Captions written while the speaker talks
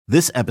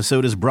This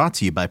episode is brought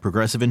to you by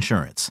Progressive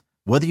Insurance.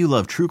 Whether you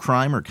love true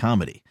crime or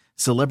comedy,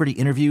 celebrity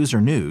interviews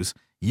or news,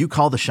 you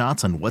call the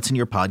shots on what's in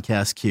your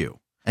podcast queue.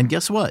 And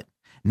guess what?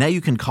 Now you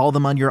can call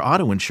them on your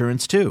auto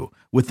insurance too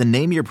with the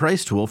Name Your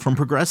Price tool from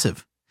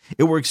Progressive.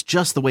 It works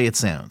just the way it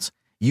sounds.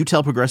 You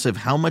tell Progressive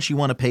how much you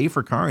want to pay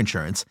for car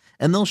insurance,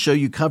 and they'll show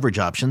you coverage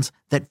options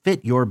that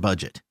fit your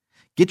budget.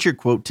 Get your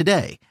quote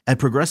today at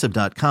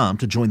Progressive.com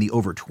to join the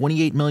over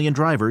 28 million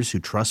drivers who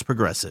trust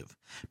Progressive.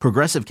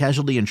 Progressive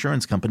Casualty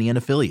Insurance Company and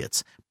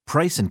Affiliates.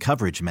 Price and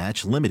coverage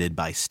match limited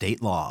by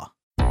state law.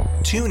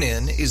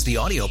 TuneIn is the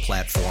audio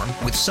platform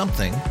with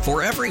something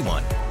for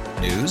everyone.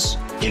 News.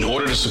 In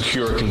order to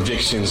secure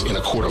convictions in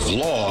a court of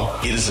law,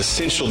 it is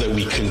essential that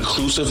we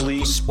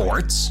conclusively.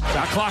 Sports.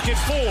 Shot clock at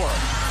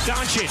 4.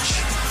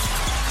 Doncic.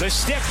 The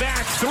step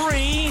back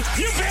 3.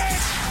 You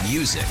bet.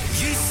 Music.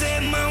 You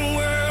set my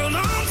world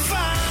on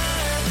fire.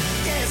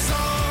 Yes,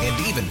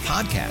 and even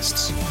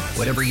podcasts.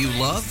 Whatever you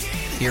love,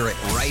 hear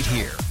it right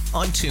here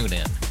on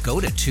TuneIn. Go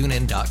to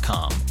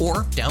TuneIn.com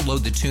or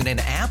download the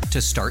TuneIn app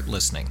to start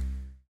listening.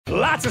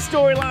 Lots of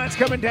storylines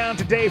coming down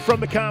today from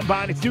the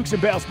Combine. It's Dukes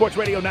and Bell, Sports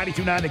Radio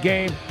 92.9 The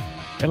Game.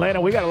 Atlanta,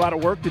 we got a lot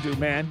of work to do,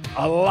 man.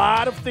 A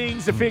lot of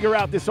things to figure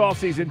out this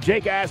offseason.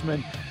 Jake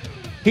Asman,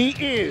 he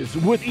is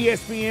with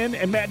ESPN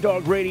and Mad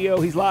Dog Radio.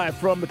 He's live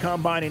from the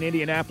Combine in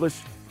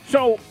Indianapolis.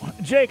 So,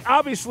 Jake,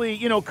 obviously,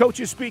 you know, coach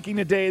is speaking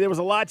today. There was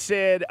a lot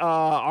said.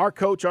 Our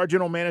coach, our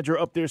general manager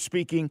up there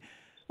speaking.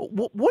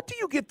 What do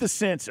you get the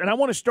sense, and I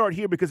want to start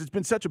here because it's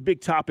been such a big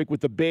topic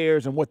with the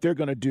Bears and what they're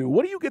going to do.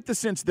 What do you get the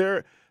sense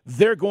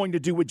they're going to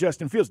do with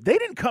Justin Fields? They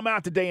didn't come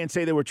out today and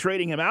say they were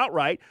trading him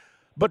outright,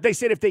 but they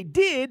said if they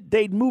did,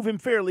 they'd move him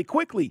fairly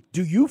quickly.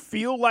 Do you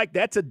feel like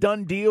that's a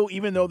done deal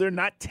even though they're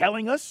not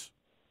telling us?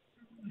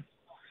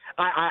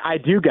 I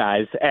do,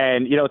 guys.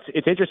 And, you know,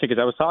 it's interesting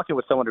because I was talking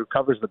with someone who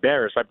covers the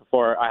Bears right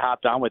before I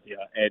hopped on with you,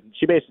 and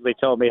she basically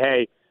told me,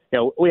 hey, you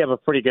know, we have a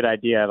pretty good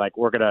idea. Like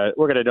we're gonna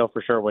know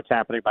for sure what's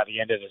happening by the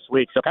end of this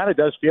week. So it kind of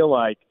does feel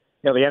like,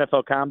 you know, the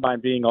NFL Combine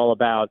being all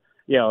about,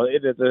 you know,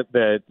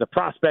 the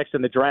prospects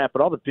and the draft,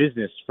 but all the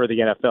business for the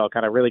NFL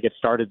kind of really gets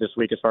started this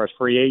week as far as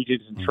free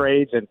agents and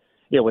trades. And,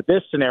 you know, with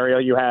this scenario,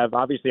 you have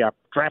obviously a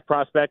draft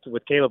prospect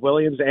with Caleb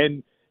Williams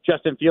and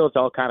Justin Fields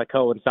all kind of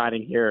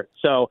coinciding here.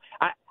 So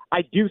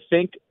I do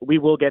think we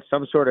will get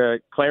some sort of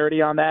clarity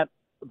on that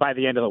by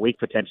the end of the week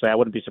potentially. I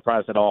wouldn't be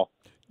surprised at all.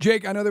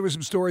 Jake, I know there were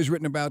some stories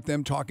written about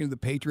them talking to the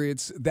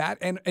Patriots.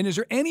 And is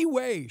there any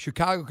way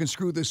Chicago can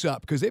screw this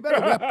up? Because they've been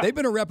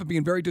a rep of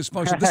being very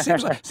dysfunctional. This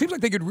seems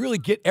like they could really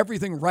get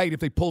everything right if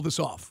they pull this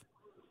off.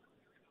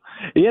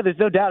 Yeah, there's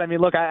no doubt. I mean,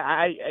 look,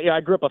 I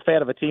grew up a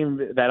fan of a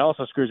team that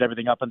also screws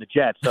everything up in the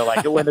Jets. So,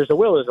 like, when there's a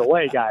will, there's a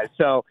way, guys.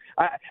 So,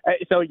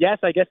 yes,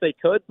 I guess they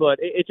could, but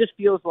it just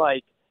feels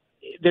like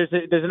there's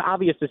an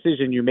obvious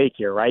decision you make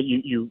here, right?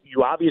 You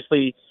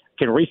obviously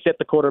can reset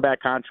the quarterback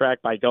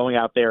contract by going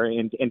out there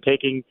and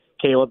taking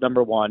Caleb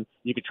number one.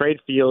 You could trade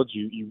Fields.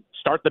 You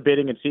start the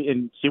bidding and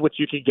see what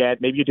you could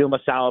get. Maybe you do him a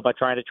solid by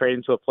trying to trade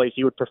into a place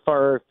you would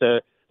prefer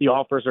if the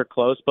offers are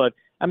close. But,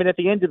 I mean, at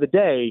the end of the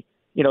day,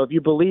 you know, if you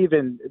believe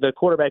in the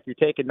quarterback you're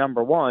taking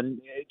number one,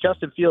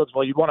 Justin Fields,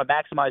 well, you want to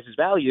maximize his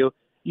value.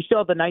 You still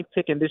have the 9th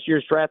pick in this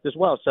year's draft as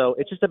well. So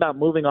it's just about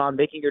moving on,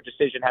 making your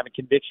decision, having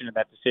conviction in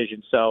that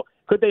decision. So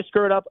could they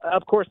screw it up?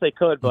 Of course they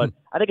could, but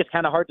I think it's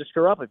kind of hard to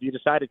screw up if you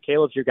decided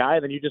Caleb's your guy,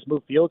 then you just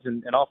move Fields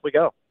and off we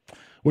go.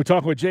 We're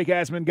talking with Jake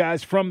Asman,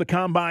 guys, from the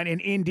Combine in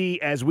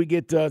Indy as we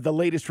get the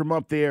latest from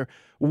up there.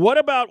 What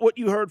about what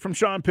you heard from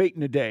Sean Payton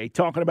today,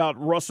 talking about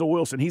Russell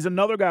Wilson? He's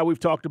another guy we've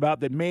talked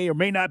about that may or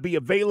may not be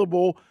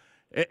available.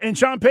 And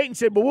Sean Payton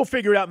said, well, we'll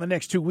figure it out in the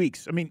next 2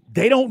 weeks. I mean,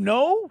 they don't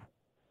know?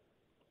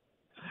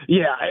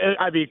 Yeah,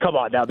 I mean, come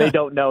on now. They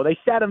don't know. They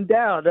sat him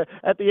down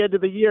at the end of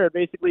the year and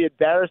basically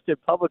embarrassed him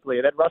publicly.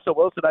 And then Russell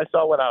Wilson, I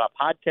saw, went on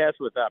a podcast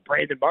with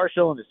Brandon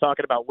Marshall and is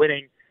talking about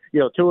winning, you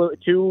know,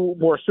 two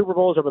more Super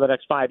Bowls over the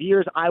next 5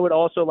 years. I would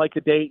also like to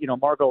date, you know,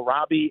 Margot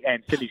Robbie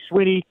and Sydney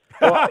Sweeney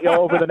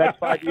over the next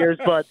 5 years.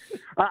 But,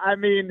 I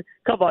mean,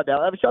 come on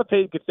now. I'm sure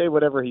Payton could say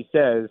whatever he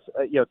says,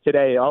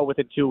 today,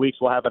 within 2 weeks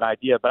we'll have an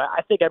idea. But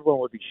I think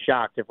everyone would be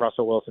shocked if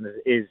Russell Wilson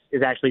is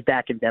actually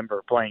back in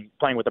Denver playing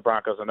with the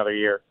Broncos another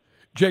year.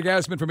 Jake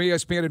Asman from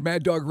ESPN and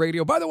Mad Dog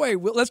Radio. By the way,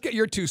 let's get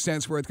your 2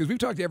 cents worth, because we've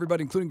talked to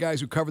everybody, including guys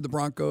who covered the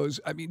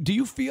Broncos. I mean, do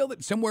you feel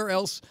that somewhere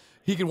else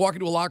he can walk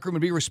into a locker room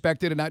and be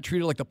respected and not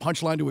treated like the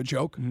punchline to a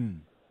joke?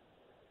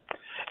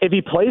 If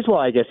he plays well,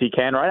 I guess he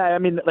can, right? I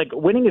mean, like,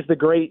 winning is the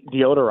great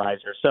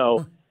deodorizer.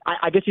 So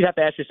I guess you'd have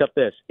to ask yourself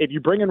this. If you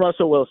bring in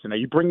Russell Wilson, are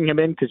you bringing him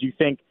in because you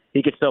think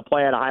he could still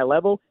play at a high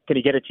level? Can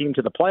he get a team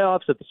to the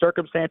playoffs if the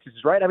circumstances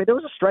is right? I mean, there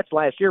was a stretch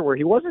last year where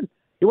he wasn't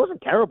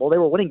terrible. They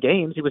were winning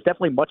games. He was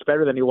definitely much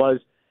better than he was,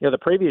 the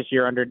previous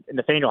year under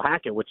Nathaniel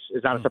Hackett, which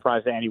is not a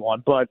surprise to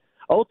anyone. But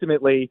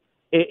ultimately,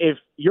 if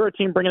you're a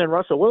team bringing in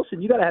Russell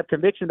Wilson, you got to have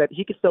conviction that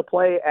he can still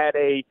play at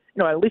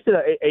at least at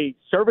a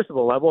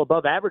serviceable level,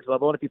 above average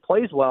level. And if he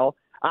plays well,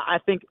 I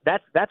think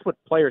that's what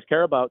players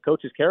care about,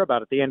 coaches care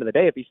about at the end of the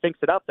day. If he stinks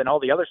it up, then all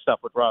the other stuff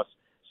with Russ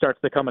starts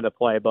to come into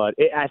play. But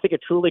I think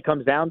it truly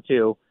comes down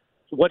to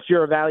what's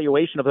your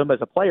evaluation of him as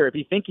a player? If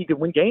you think he could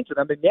win games with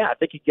him, then yeah, I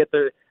think he'd get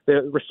the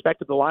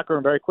respect of the locker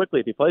room very quickly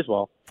if he plays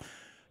well.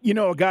 You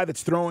know, a guy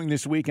that's throwing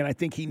this week, and I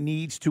think he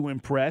needs to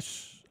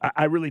impress,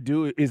 I really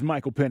do, is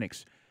Michael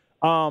Penix.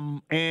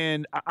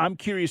 And I'm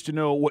curious to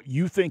know what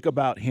you think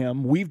about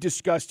him. We've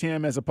discussed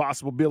him as a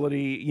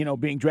possibility, you know,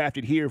 being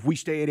drafted here if we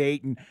stay at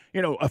 8 and,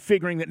 you know,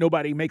 figuring that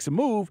nobody makes a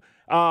move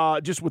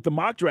just with the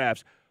mock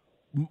drafts.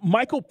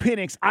 Michael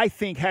Penix, I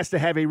think, has to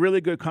have a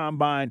really good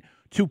combine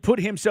to put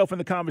himself in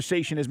the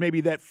conversation as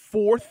maybe that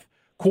fourth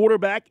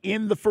quarterback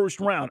in the first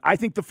round. I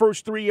think the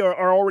first 3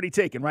 are already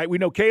taken, right? We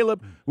know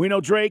Caleb, we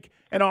know Drake,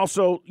 and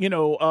also, you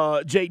know,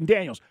 Jaden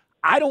Daniels.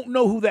 I don't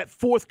know who that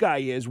fourth guy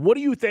is. What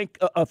do you think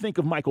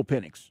of Michael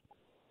Penix?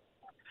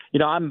 You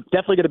know, I'm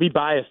definitely going to be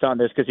biased on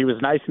this because he was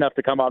nice enough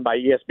to come on my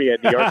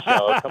ESPN New York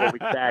show a couple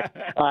weeks back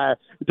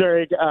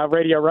during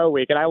Radio Row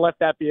Week, and I left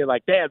that being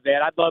like, damn,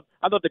 man, I'd love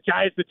the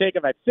Giants to take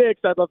him at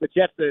 6. I'd love the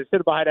Jets to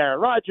sit behind Aaron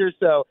Rodgers.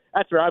 So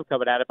that's where I'm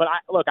coming at it. But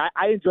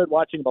I enjoyed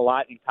watching him a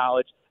lot in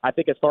college. I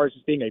think as far as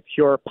just being a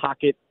pure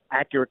pocket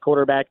accurate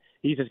quarterback,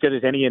 he's as good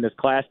as any in this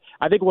class.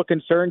 I think what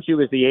concerns you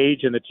is the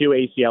age and the 2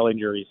 ACL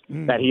injuries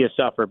that he has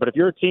suffered. But if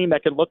you're a team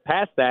that can look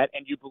past that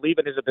and you believe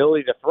in his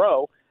ability to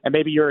throw, and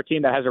maybe you're a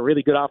team that has a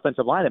really good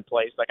offensive line in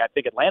place, like I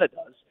think Atlanta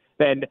does,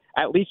 then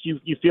at least you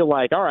feel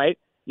like, all right,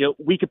 you know,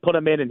 we could put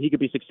him in and he could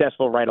be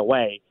successful right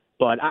away.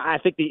 But I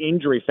think the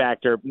injury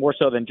factor, more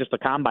so than just the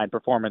combine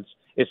performance,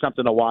 is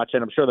something to watch.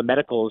 And I'm sure the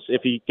medicals,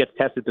 if he gets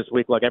tested this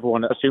week like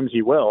everyone assumes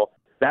he will,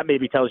 that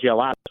maybe tells you a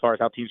lot as far as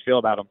how teams feel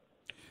about him.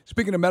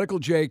 Speaking of medical,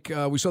 Jake,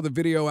 we saw the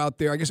video out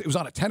there. I guess it was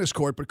on a tennis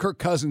court, but Kirk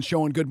Cousins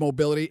showing good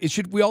mobility.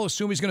 Should we all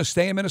assume he's going to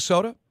stay in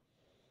Minnesota?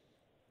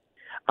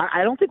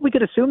 I don't think we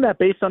could assume that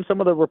based on some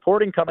of the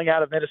reporting coming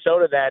out of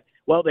Minnesota that,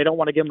 well, they don't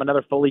want to give him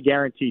another fully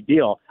guaranteed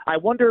deal. I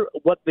wonder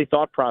what the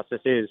thought process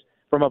is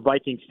from a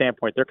Viking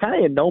standpoint. They're kind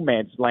of in no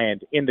man's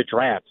land in the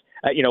draft.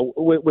 You know,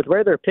 with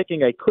where they're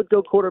picking a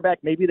could-go quarterback,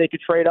 maybe they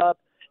could trade up.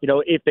 You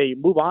know, if they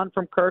move on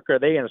from Kirk, are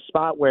they in a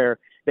spot where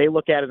they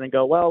look at it and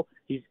go, well,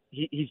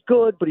 he's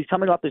good, but he's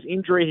coming off this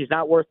injury. He's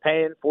not worth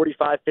paying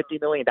 $45-50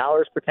 million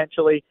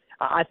potentially.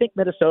 I think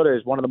Minnesota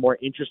is one of the more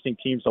interesting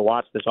teams to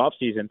watch this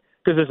offseason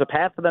because there's a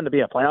path for them to be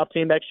a playoff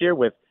team next year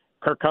with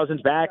Kirk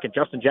Cousins back and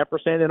Justin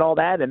Jefferson and all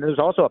that. And there's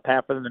also a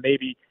path for them to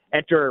maybe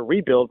enter a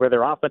rebuild where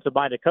their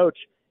offensive-minded coach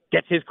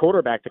gets his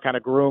quarterback to kind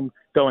of groom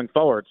going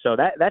forward. So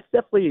that's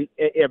definitely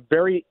a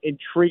very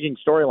intriguing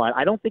storyline.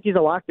 I don't think he's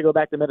a lock to go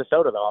back to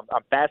Minnesota, though.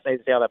 I'm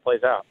fascinated to see how that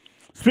plays out.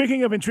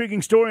 Speaking of intriguing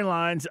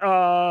storylines,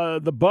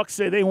 the Bucs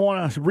say they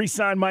want to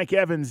re-sign Mike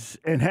Evans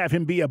and have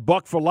him be a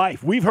Buck for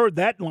life. We've heard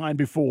that line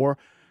before.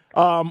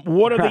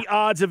 What are the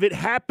odds of it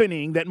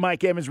happening that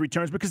Mike Evans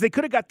returns? Because they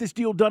could have got this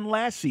deal done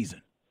last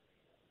season.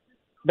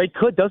 They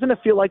could. Doesn't it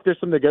feel like there's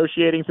some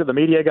negotiating through the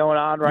media going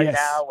on right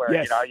now where,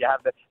 you know, you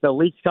have the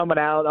leaks coming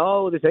out,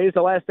 oh, this is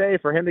the last day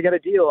for him to get a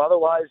deal.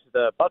 Otherwise,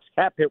 the Bucs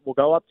cap hit will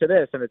go up to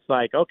this. And it's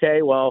like,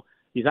 okay, well,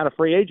 he's not a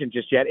free agent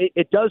just yet.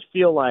 It does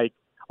feel like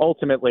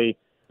ultimately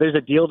there's a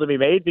deal to be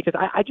made because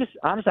I just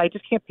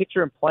can't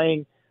picture him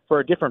playing for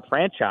a different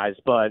franchise.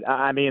 But,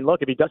 I mean,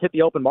 look, if he does hit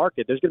the open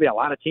market, there's going to be a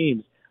lot of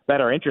teams that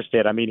are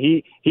interested. I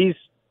mean, he's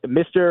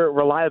Mr.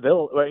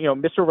 Reliable. I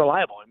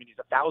mean, he's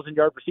a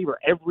 1,000-yard receiver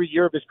every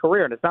year of his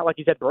career, and it's not like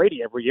he's had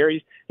Brady every year.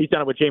 He's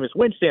done it with Jameis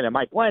Winston and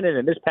Mike Glennon,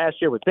 and this past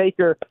year with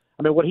Baker.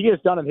 I mean, what he has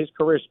done in his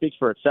career speaks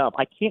for itself.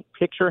 I can't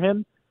picture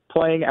him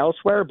playing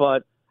elsewhere,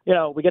 but you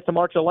know, we get to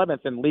March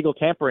 11th and legal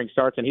tampering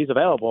starts, and he's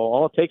available.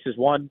 All it takes is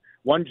one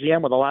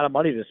GM with a lot of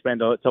money to spend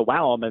to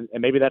wow him,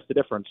 and maybe that's the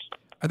difference.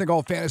 I think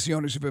all fantasy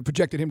owners have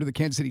projected him to the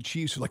Kansas City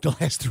Chiefs for like the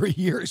last 3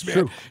 years, man.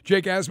 True.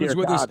 Jake Asman's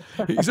with us.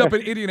 He's up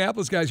in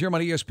Indianapolis, guys, here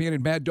on ESPN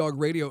and Mad Dog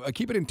Radio.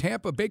 Keep it in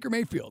Tampa. Baker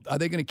Mayfield, are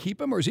they going to keep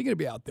him, or is he going to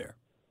be out there?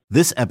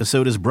 This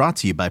episode is brought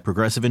to you by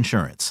Progressive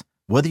Insurance.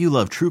 Whether you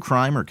love true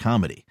crime or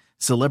comedy,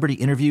 celebrity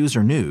interviews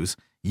or news,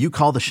 you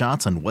call the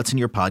shots on what's in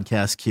your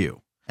podcast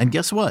queue. And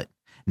guess what?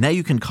 Now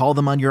you can call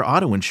them on your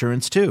auto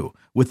insurance, too,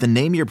 with the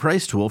Name Your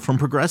Price tool from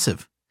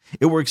Progressive.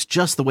 It works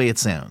just the way it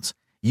sounds.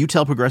 You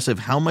tell Progressive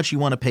how much you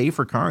want to pay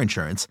for car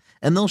insurance,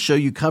 and they'll show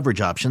you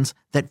coverage options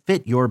that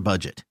fit your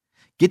budget.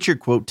 Get your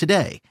quote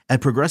today at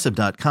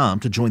Progressive.com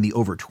to join the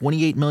over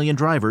 28 million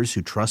drivers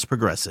who trust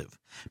Progressive.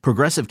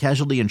 Progressive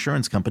Casualty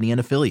Insurance Company and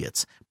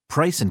Affiliates.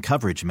 Price and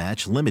coverage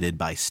match limited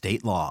by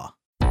state law.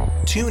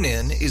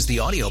 TuneIn is the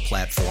audio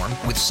platform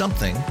with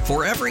something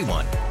for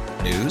everyone.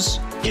 News.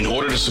 In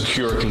order to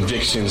secure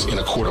convictions in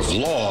a court of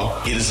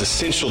law, it is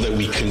essential that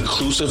we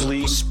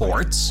conclusively.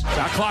 Sports.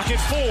 Got clock at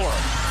 4.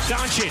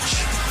 Doncic.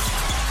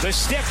 The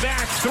step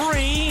back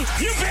 3.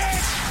 You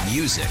bet.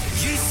 Music.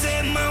 You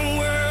set my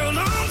world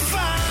on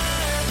fire.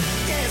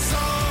 Yes,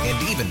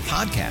 and even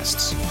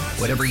podcasts.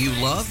 Whatever you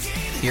love,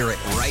 hear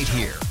it right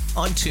here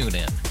on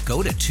TuneIn.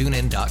 Go to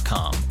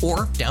TuneIn.com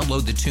or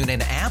download the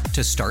TuneIn app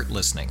to start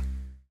listening.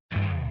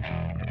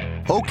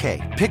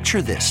 Okay,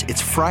 picture this.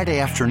 It's Friday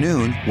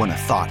afternoon when a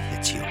thought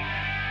hits you.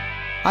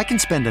 I can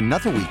spend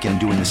another weekend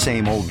doing the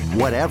same old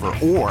whatever,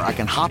 or I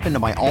can hop into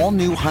my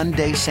all-new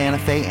Hyundai Santa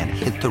Fe and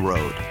hit the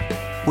road.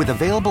 With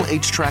available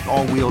H-Track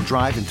all-wheel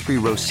drive and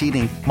 3-row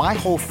seating, my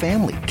whole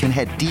family can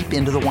head deep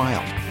into the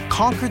wild.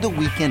 Conquer the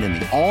weekend in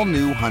the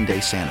all-new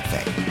Hyundai Santa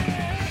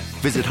Fe.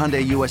 Visit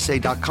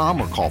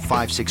HyundaiUSA.com or call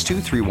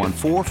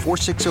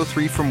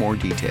 562-314-4603 for more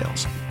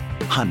details.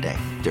 Hyundai,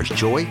 there's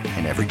joy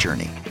in every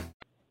journey.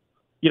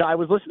 You know, I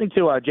was listening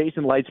to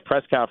Jason Light's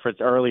press conference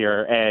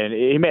earlier, and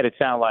he made it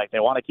sound like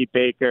they want to keep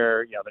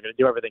Baker. You know, they're going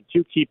to do everything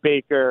to keep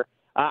Baker.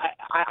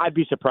 I'd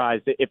be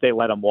surprised if they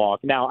let him walk.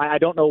 Now, I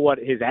don't know what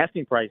his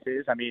asking price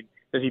is. I mean,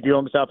 does he view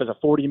himself as a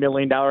 $40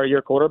 million a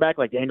year quarterback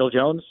like Daniel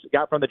Jones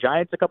got from the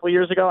Giants a couple of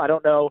years ago? I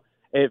don't know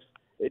if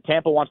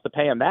Tampa wants to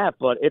pay him that,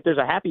 but if there's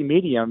a happy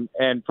medium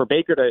and for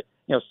Baker to,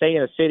 you know, stay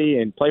in a city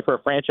and play for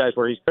a franchise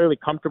where he's clearly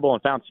comfortable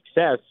and found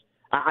success,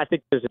 I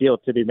think there's a deal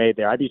to be made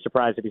there. I'd be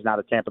surprised if he's not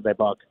a Tampa Bay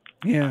Buck.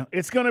 Yeah,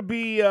 it's gonna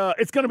be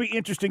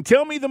interesting.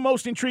 Tell me the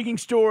most intriguing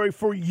story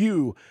for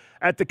you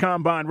at the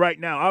Combine right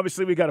now.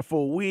 Obviously, we got a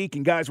full week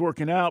and guys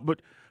working out,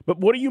 but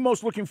what are you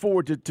most looking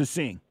forward to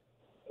seeing?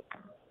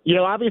 You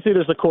know, obviously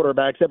there's the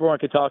quarterbacks. Everyone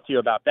could talk to you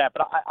about that,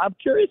 but I'm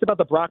curious about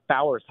the Brock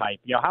Bowers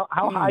hype. You know,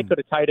 how high could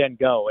a tight end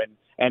go?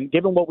 And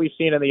given what we've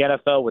seen in the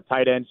NFL with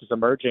tight ends just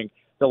emerging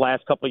the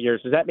last couple of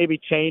years, does that maybe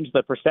change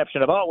the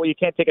perception of, oh, well, you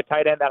can't take a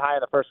tight end that high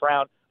in the first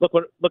round? Look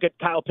at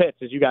Kyle Pitts,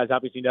 as you guys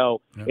obviously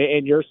know,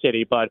 in your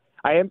city. But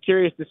I am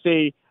curious to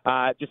see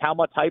just how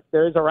much hype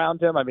there is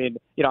around him. I mean,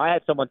 you know, I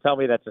had someone tell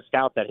me that's a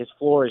scout that his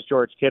floor is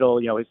George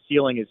Kittle, you know, his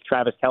ceiling is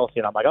Travis Kelce,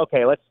 and I'm like,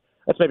 okay, let's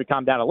maybe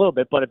calm down a little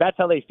bit. But if that's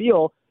how they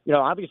feel, you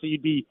know, obviously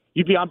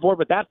you'd be on board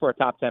with that for a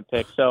top 10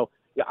 pick. So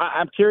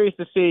I'm curious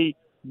to see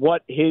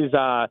what his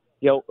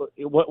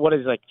what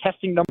his like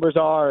testing numbers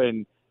are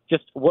and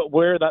just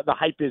where the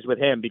hype is with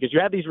him, because you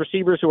have these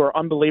receivers who are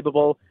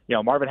unbelievable, you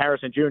know, Marvin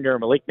Harrison Jr.,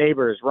 Malik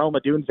Neighbors, Rome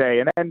Odunze,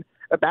 and then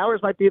Bowers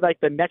might be like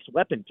the next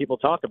weapon people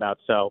talk about.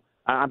 So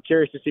I'm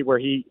curious to see where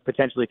he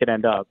potentially could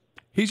end up.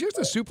 He's just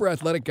a super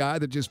athletic guy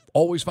that just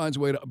always finds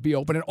a way to be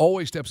open and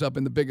always steps up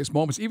in the biggest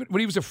moments. Even when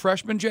he was a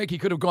freshman, Jake, he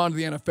could have gone to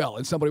the NFL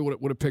and somebody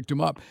would have picked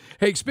him up.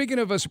 Hey, speaking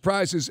of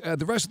surprises,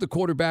 the rest of the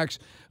quarterbacks,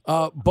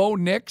 Bo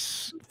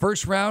Nix,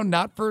 first round,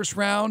 not first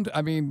round.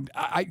 I mean,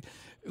 a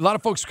lot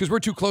of folks, because we're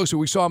too close,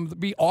 we saw him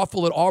be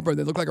awful at Auburn.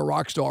 They look like a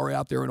rock star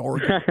out there in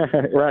Oregon.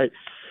 Right.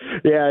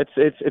 Yeah,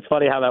 it's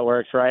funny how that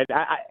works, right?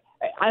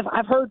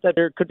 I've heard that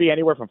there could be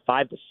anywhere from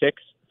 5 to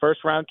 6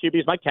 first-round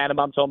QBs. Mike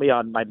Tannenbaum told me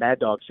on my Mad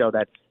Dog show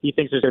that he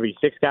thinks there's going to be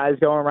 6 guys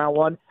going around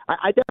one.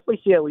 I definitely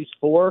see at least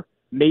 4,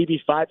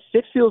 maybe 5.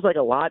 6 feels like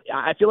a lot.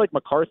 I feel like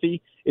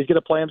McCarthy is going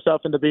to play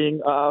himself into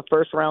being a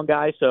first-round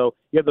guy. So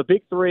you have the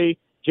big 3,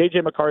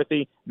 J.J.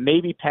 McCarthy,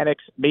 maybe Penix,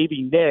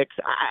 maybe Nix.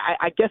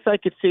 I guess I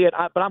could see it,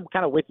 but I'm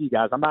kind of with you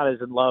guys. I'm not as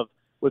in love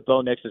with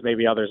Bo Nix as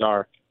maybe others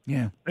are.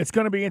 Yeah, it's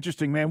going to be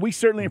interesting, man. We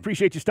certainly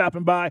appreciate you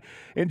stopping by.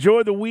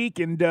 Enjoy the week,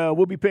 and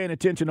we'll be paying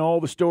attention to all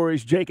the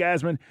stories. Jake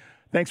Asman,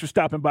 thanks for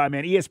stopping by,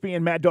 man.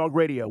 ESPN Mad Dog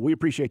Radio. We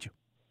appreciate you.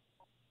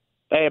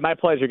 Hey, my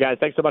pleasure, guys.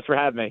 Thanks so much for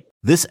having me.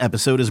 This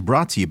episode is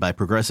brought to you by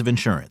Progressive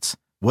Insurance.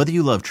 Whether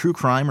you love true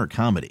crime or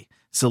comedy,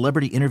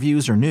 celebrity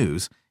interviews or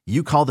news,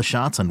 you call the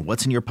shots on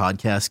what's in your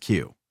podcast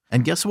queue.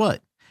 And guess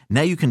what?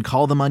 Now you can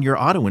call them on your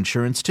auto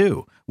insurance,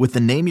 too, with the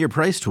Name Your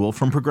Price tool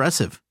from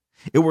Progressive.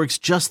 It works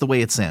just the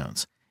way it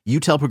sounds. You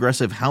tell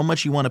Progressive how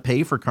much you want to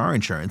pay for car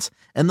insurance,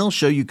 and they'll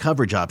show you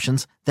coverage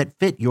options that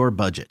fit your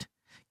budget.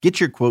 Get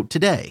your quote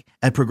today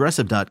at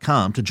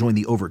Progressive.com to join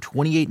the over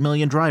 28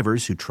 million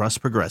drivers who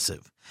trust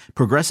Progressive.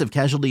 Progressive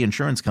Casualty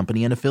Insurance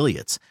Company and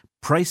Affiliates.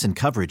 Price and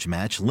coverage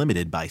match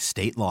limited by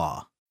state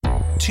law.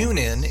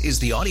 TuneIn is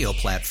the audio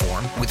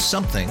platform with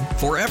something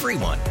for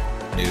everyone.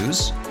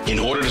 News. In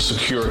order to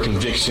secure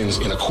convictions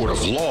in a court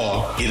of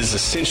law, it is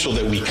essential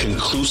that we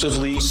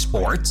conclusively.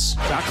 Sports.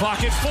 Got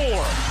clock at 4.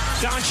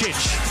 Doncic.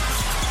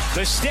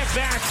 The step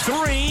back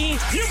 3.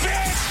 You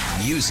bet.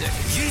 Music.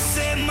 You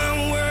set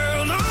my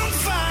world on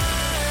fire.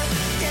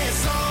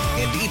 Yes,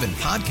 and even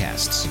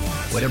podcasts.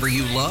 Whatever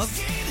you love,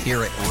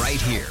 hear it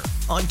right here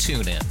on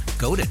TuneIn.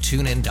 Go to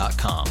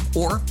TuneIn.com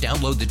or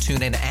download the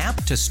TuneIn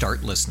app to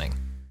start listening.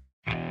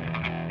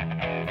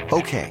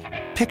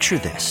 Okay, picture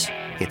this.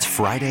 It's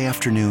Friday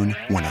afternoon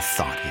when a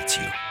thought hits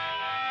you.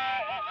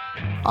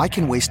 I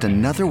can waste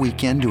another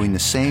weekend doing the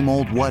same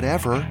old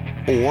whatever,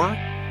 or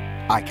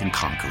I can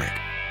conquer it.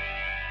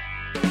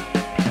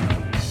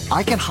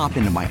 I can hop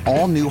into my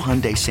all-new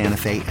Hyundai Santa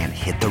Fe and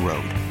hit the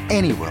road.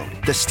 Any road.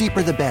 The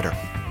steeper, the better.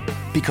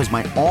 Because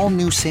my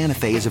all-new Santa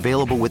Fe is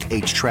available with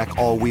H-Track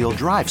all-wheel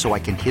drive, so I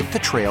can hit the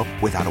trail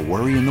without a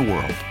worry in the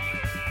world.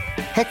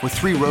 Heck, with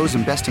 3 rows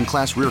and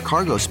best-in-class rear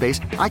cargo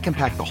space, I can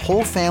pack the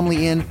whole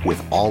family in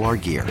with all our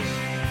gear.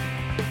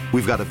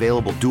 We've got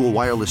available dual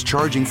wireless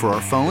charging for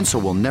our phones, so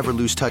we'll never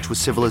lose touch with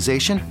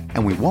civilization,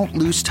 and we won't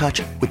lose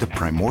touch with the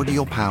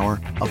primordial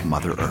power of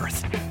Mother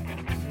Earth.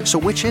 So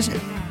which is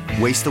it?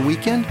 Waste the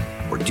weekend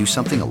or do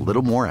something a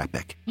little more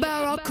epic?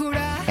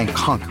 And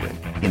conquer it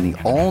in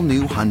the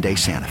all-new Hyundai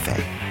Santa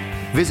Fe.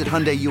 Visit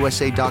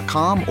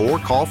HyundaiUSA.com or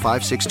call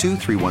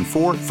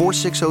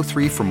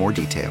 562-314-4603 for more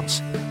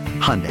details.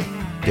 Hyundai,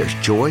 there's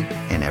joy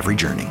in every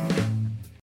journey.